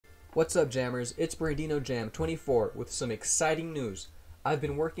What's up, jammers? It's Brandino Jam 24 with some exciting news. I've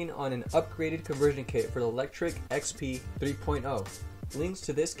been working on an upgraded conversion kit for the Lectric XP 3.0. Links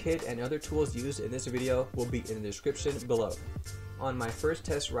to this kit and other tools used in this video will be in the description below. On my first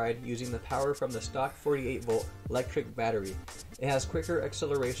test ride using the power from the stock 48V Lectric battery. It has quicker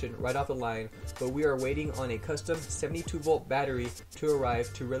acceleration right off the line, but we are waiting on a custom 72V battery to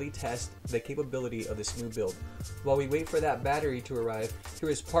arrive to really test the capability of this new build. While we wait for that battery to arrive, here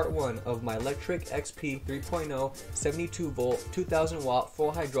is part 1 of my Lectric XP 3.0 72V 2000W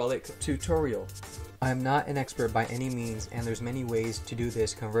full hydraulic tutorial. I am not an expert by any means, and there's many ways to do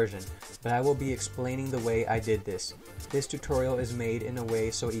this conversion, but I will be explaining the way I did this. This tutorial is made in a way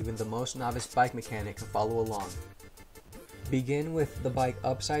so even the most novice bike mechanic can follow along. Begin with the bike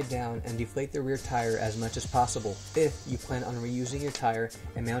upside down and deflate the rear tire as much as possible if you plan on reusing your tire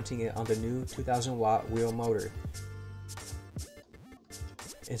and mounting it on the new 2000W wheel motor.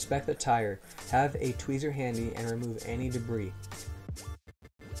 Inspect the tire, have a tweezer handy and remove any debris.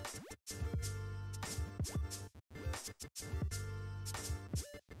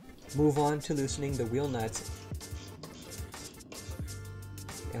 Move on to loosening the wheel nuts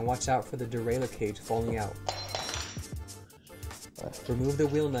and watch out for the derailleur cage falling out. Remove the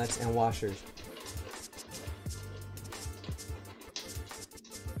wheel nuts and washers.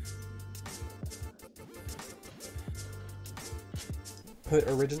 Put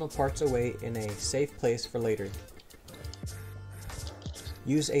original parts away in a safe place for later.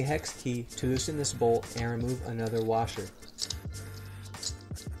 Use a hex key to loosen this bolt and remove another washer.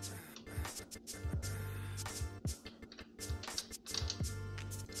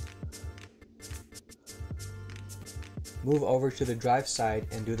 Move over to the drive side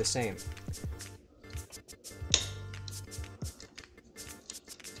and do the same.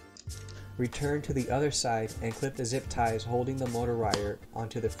 Return to the other side and clip the zip ties holding the motor rider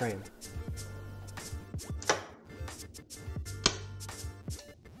onto the frame.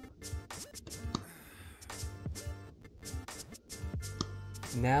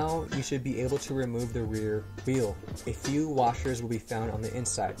 Now you should be able to remove the rear wheel. A few washers will be found on the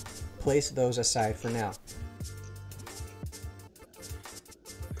inside. Place those aside for now.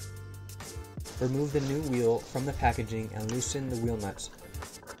 Remove the new wheel from the packaging and loosen the wheel nuts.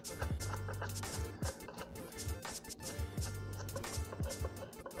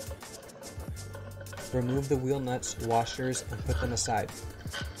 Remove the wheel nuts, washers, and put them aside.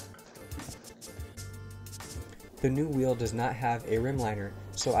 The new wheel does not have a rim liner,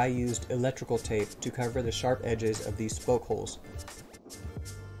 so I used electrical tape to cover the sharp edges of these spoke holes.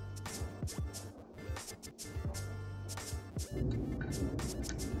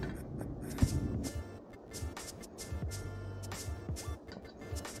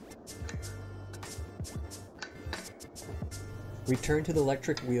 Return to the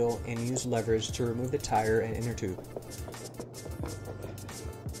electric wheel and use levers to remove the tire and inner tube.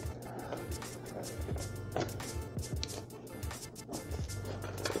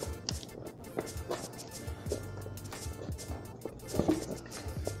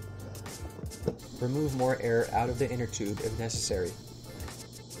 Remove more air out of the inner tube if necessary.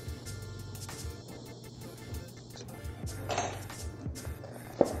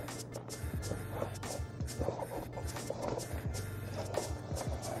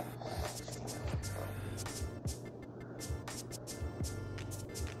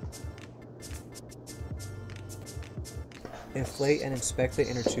 Inflate and inspect the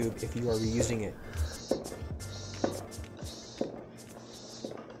inner tube if you are reusing it.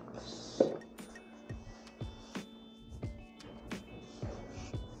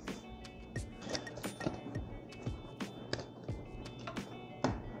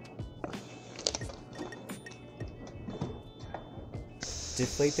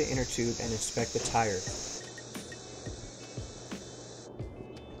 Deflate the inner tube and inspect the tire.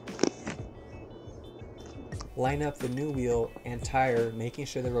 Line up the new wheel and tire, making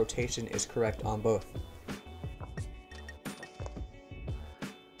sure the rotation is correct on both.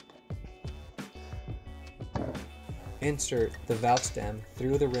 Insert the valve stem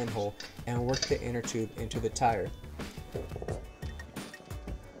through the rim hole and work the inner tube into the tire.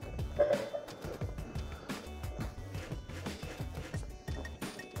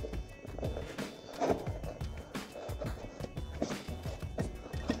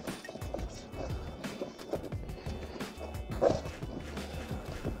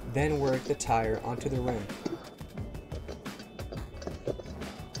 Then work the tire onto the rim.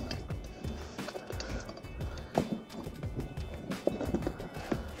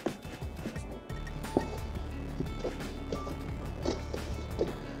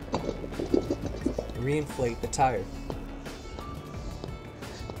 Reinflate the tire.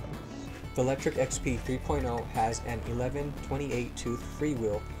 The Lectric XP 3.0 has an 11/28 tooth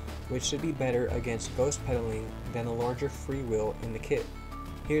freewheel, which should be better against ghost pedaling than the larger freewheel in the kit.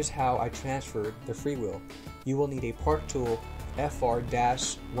 Here's how I transferred the freewheel. You will need a Park Tool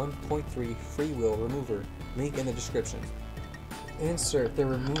FR-1.3 Freewheel Remover, link in the description. Insert the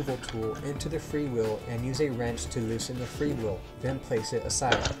removal tool into the freewheel and use a wrench to loosen the freewheel, then place it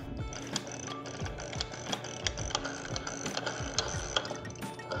aside.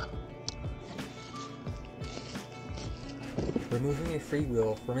 Removing a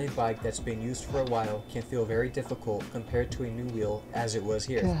freewheel from a bike that's been used for a while can feel very difficult compared to a new wheel as it was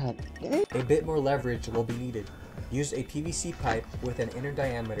here. A bit more leverage will be needed. Use a PVC pipe with an inner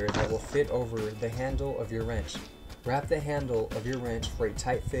diameter that will fit over the handle of your wrench. Wrap the handle of your wrench for a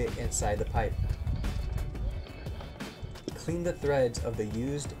tight fit inside the pipe. Clean the threads of the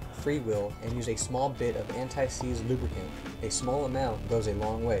used freewheel and use a small bit of anti-seize lubricant. A small amount goes a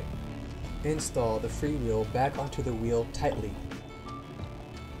long way. Install the freewheel back onto the wheel tightly.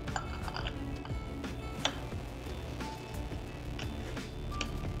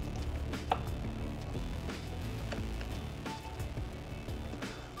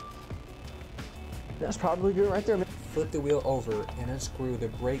 That's probably good right there. Flip the wheel over and unscrew the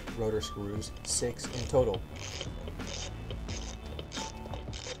brake rotor screws, 6 in total.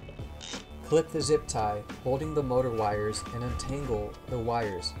 Clip the zip tie, holding the motor wires, and untangle the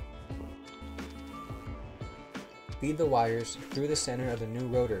wires. Feed the wires through the center of the new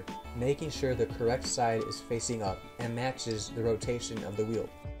rotor, making sure the correct side is facing up and matches the rotation of the wheel.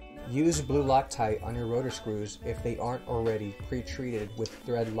 Use blue Loctite on your rotor screws if they aren't already pre-treated with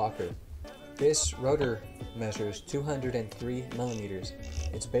thread locker. This rotor measures 203 millimeters.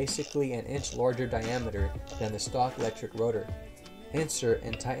 It's basically an inch larger diameter than the stock electric rotor. Insert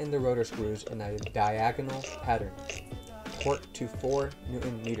and tighten the rotor screws in a diagonal pattern. Torque to 4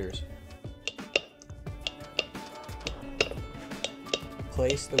 Newton meters.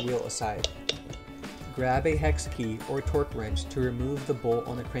 Place the wheel aside. Grab a hex key or torque wrench to remove the bolt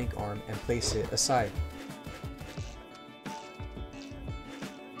on the crank arm and place it aside.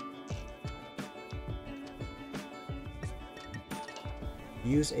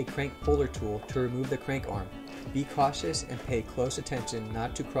 Use a crank puller tool to remove the crank arm. Be cautious and pay close attention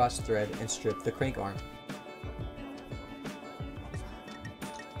not to cross thread and strip the crank arm.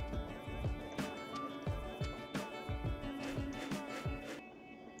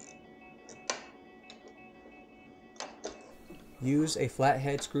 Use a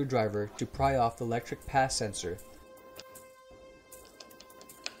flathead screwdriver to pry off the electric pass sensor.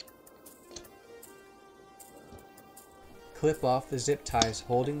 Clip off the zip ties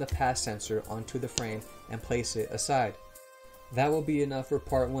holding the pass sensor onto the frame and place it aside. That will be enough for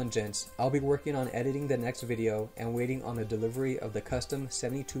part 1, gents. I'll be working on editing the next video and waiting on the delivery of the custom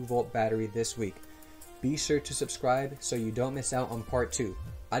 72-volt battery this week. Be sure to subscribe so you don't miss out on part 2.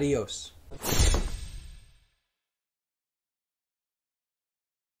 Adios!